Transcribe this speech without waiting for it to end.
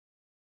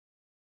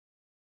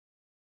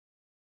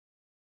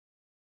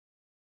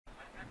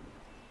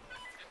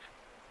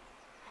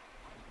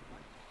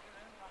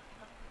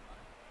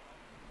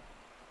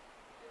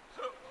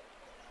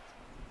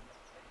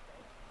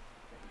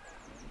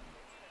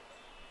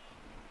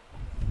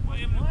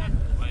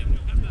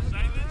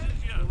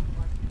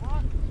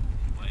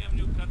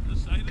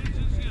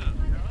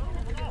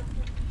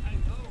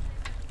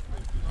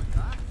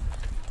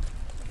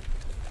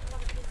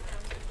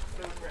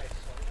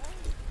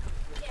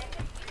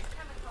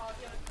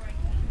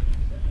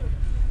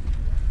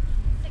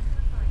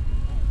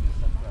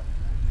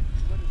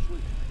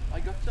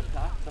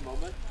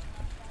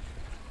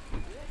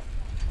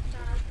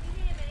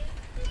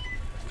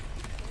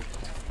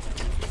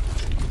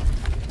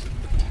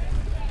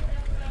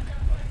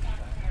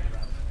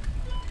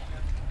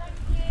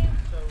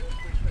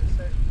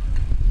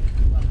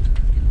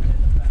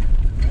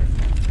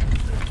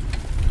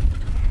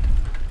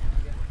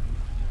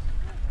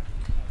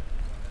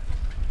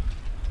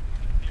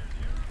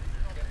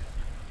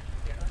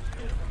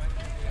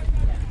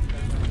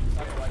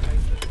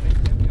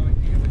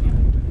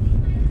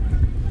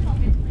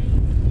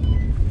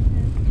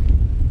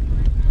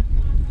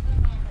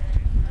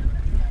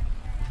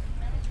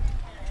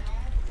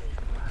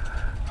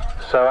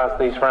So as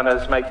these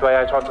runners make their way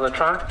out onto the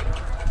track,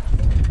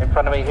 in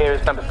front of me here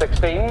is number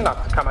 16,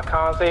 that's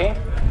Kamikaze.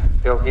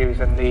 You'll use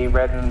in the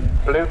red and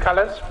blue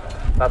colours,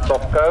 that's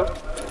off go.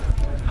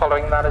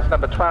 Following that is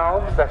number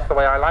 12, That's the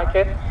Way I Like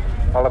It,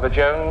 Oliver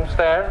Jones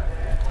there,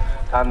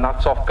 and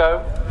that's off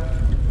go.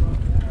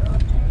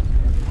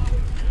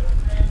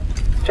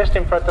 Just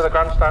in front of the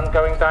grandstand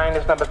going down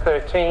is number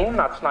 13,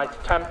 that's Knights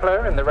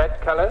Templar in the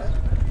red colours.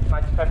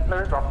 Knights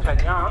Templar drop 10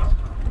 yards.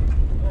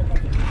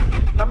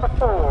 Number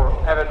 4,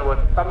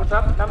 Evanwood, thumbs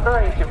up. Number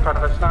 8 in front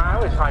of us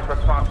now is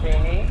Hybrox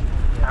Martini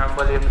and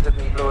Williams in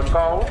the blue and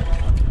gold.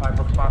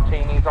 Hybrox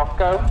Martini's off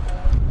go.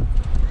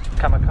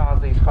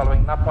 Kamikaze's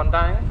following that one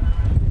down.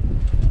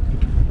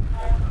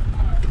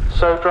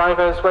 So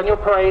drivers, when you're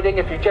parading,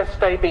 if you just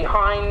stay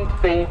behind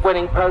the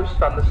winning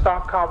post and the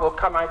start car will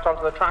come out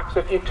onto the track. So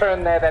if you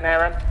turn there then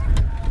Aaron,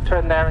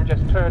 turn there and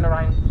just turn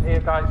around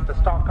here guys. The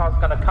start car's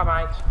going to come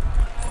out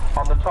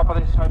on the top of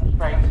this home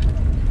straight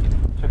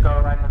to go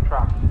around the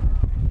track.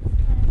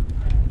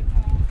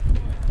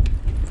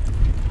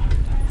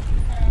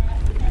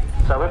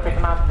 So if we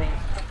can have these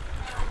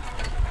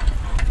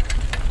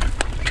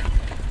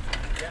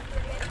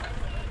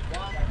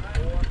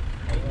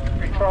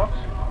three trots,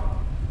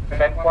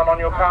 event 1 on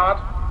your card.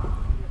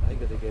 I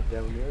gotta get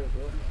down here as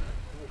well.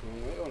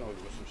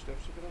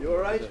 You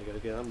alright? I gotta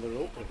get on the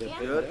rope and get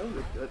down.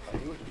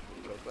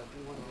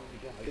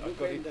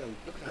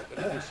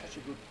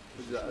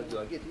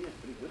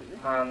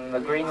 And the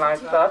green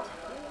light's up.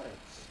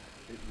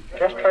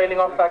 Just trailing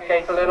off that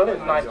gate a little is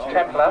Knights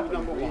Templar.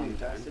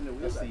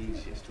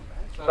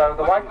 So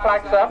the white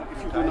flag's up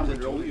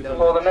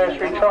for the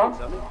nursery trot.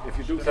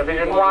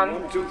 Division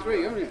 1.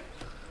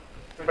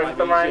 Brings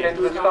them round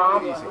into the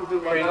start.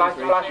 Green lights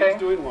flashing.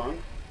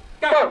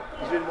 Go!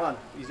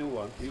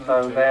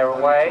 So they're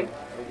away.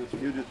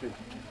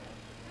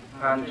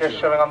 And just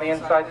showing on the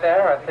inside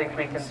there, I think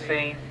we can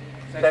see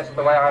That's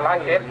the Way I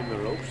Like It.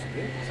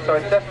 So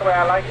it's That's the Way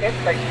I Like It,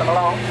 takes them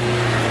along.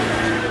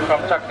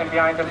 From tucked in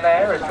behind them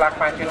there is Black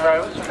Mountain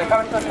Rose. They're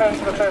coming to the turn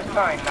for the first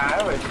time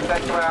now. It's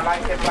That's the Way I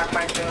Like It, Black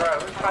Mountain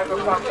Rose.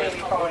 Hybrox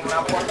Martini following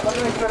that one.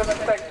 There's a bit of a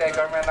mistake there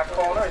going around that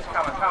corner. It's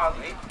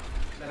Kamikaze.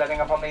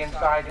 Letting up on the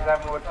inside is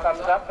Evanwood,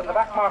 thumbs up. And the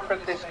back marker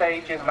at this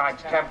stage is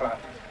Knights Templar.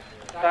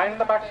 Down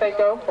the back they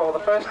go for the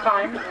first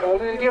time. All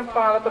in Indian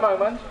file at the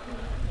moment.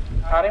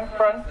 And in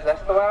front,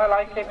 That's the Way I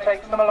Like It,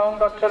 takes them along,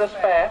 got to the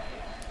spare.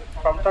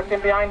 From tucked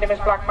in behind him is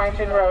Black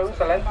Mountain Rose.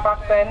 A length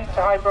back then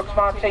to Hybrox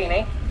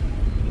Martini.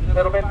 A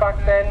little bit back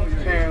then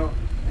to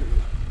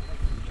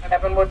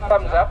Evanwood,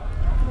 thumbs up.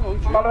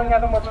 Following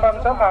Evanwood's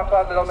thumbs up, after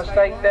that little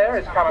mistake there,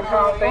 is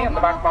Kamikaze, and the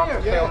back marker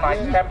is still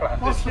Knights Templar.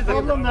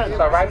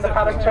 So round the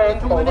paddock turn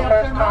for the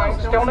first time,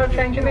 still no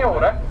change in the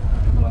order.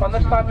 One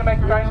that's starting to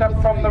make ground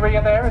up from the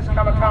rear there is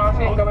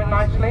Kamikaze and going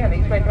nicely, and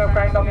he's making up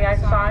ground on the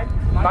outside.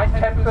 Knights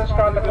Templar's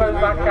trying to close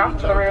that gap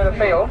to the rear of the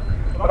field.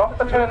 But off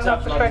the turn and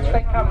up the stretch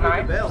they come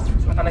now,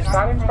 and it's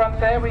down in front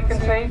there we can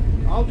see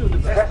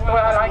That's the Way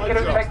I Like It,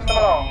 who takes them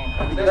along.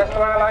 That's the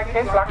Way I Like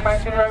It, Black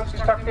Mountain Rose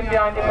is tucked in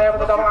behind him there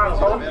with a double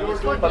handle,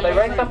 but they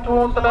race up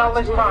towards the bell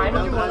this time.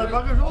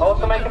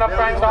 Also making up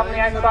ground on the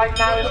outside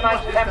now is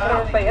Knights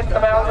Templar as they hit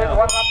the bell with 1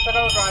 lap to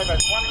go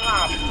drivers, 1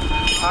 lap.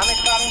 And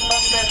it's down in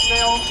front there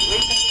still, we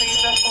can see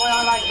That's the Way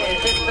I Like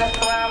It, it's That's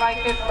the Way I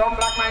Like It from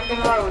Black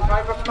Mountain Rose.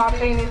 Hybrox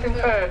Martini's in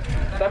third.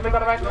 Then we've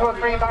got about 2 or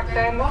 3 back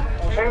then,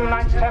 2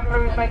 Knights Templar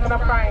who's making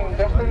up ground.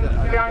 Just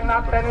behind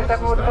that then is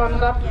Evanwood,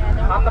 thumbs up,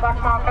 and the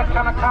back marker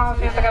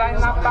Kamikaze is to get out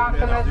in that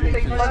back, and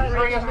the front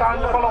 3 is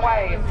starting to pull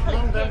away.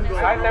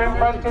 Out there in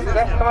front is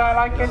That's the Way I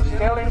Like It,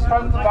 still in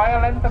front by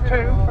a length of 2.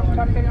 From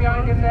tucked in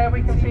behind him there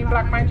we can see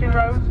Black Mountain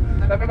Rose.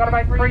 Then we've got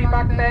about 3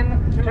 back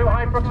then, 2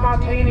 Hybrox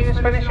Martini who's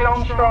finishing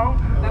on strong.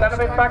 Then a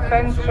bit back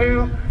then,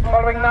 2,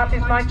 following that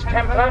is Knights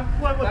Templar.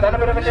 Then a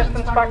bit of a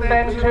distance back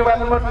then, 2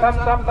 Evanwood, thumbs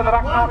up, and the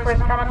back marker is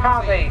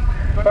Kamikaze.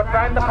 But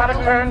round the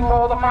paddock turn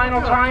for the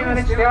final time, and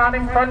it's still out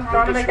in front,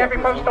 trying to make every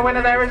post a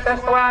winner there is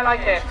That's the Way I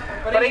Like It.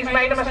 But he's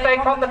made a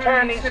mistake on the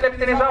turn, he's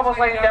slipped in his ovals,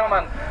 ladies and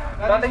gentlemen.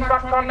 Then he's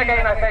back on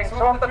again, I think.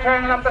 So off the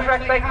turn and up the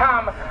stretch they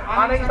come.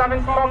 And he's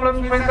having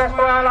problems with That's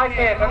the Way I Like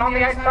It. And on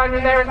the outside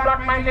with there is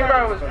Black Mountain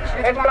Rose.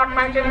 It's Black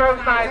Mountain Rose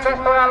now. It's That's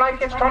the Way I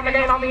Like It. Trotting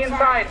again on the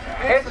inside.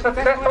 It's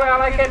That's the Way I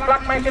Like It.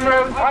 Black Mountain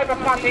Rose.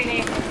 Hybrox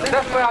Martini.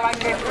 That's the Way I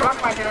Like It.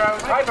 Black Mountain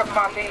Rose. Hybrox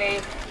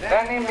Martini.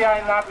 Then in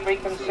behind that we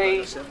can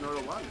see.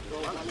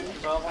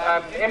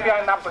 In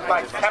behind that was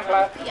Knights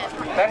Templar.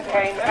 Then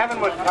came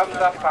Evanwood, thumbs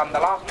up, and the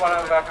last one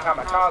over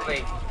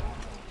Kamikaze.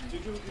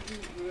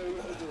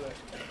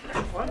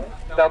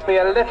 There'll be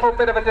a little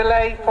bit of a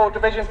delay for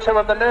Division 2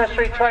 of the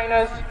nursery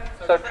trainers.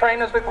 So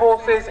trainers with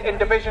horses in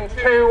Division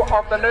 2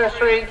 of the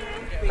nursery,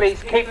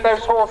 please keep those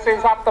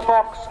horses at the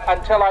box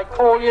until I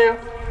call you.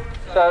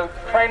 So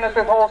trainers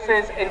with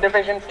horses in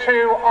Division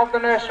 2 of the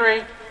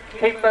nursery,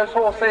 keep those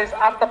horses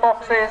at the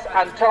boxes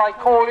until I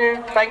call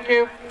you. Thank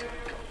you.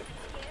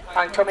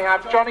 And can we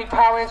have Johnny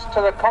Powis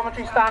to the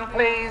commentary stand,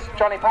 please?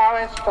 Johnny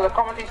Powis to the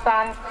commentary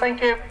stand.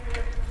 Thank you.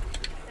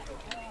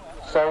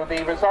 So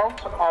the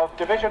result of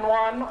Division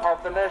 1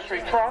 of the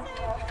nursery trot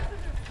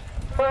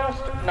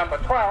First, number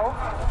 12.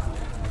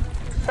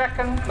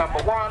 Second, number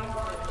 1.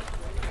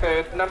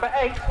 Third, number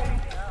 8.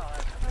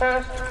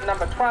 First,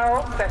 number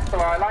 12, That's the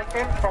Way I Like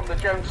It, from the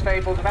Jones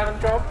Stables of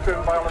Evanjob,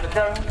 driven by Oliver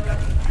Jones.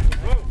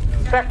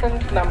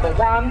 Second, number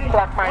 1,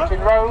 Black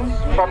Mountain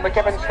Rose, from the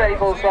Gibbon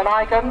Stables on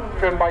Eigen,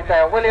 driven by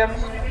Dale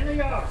Williams.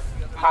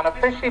 And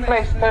officially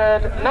placed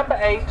third, number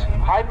 8,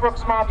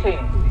 Ibrox Martin.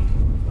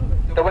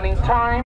 The winning time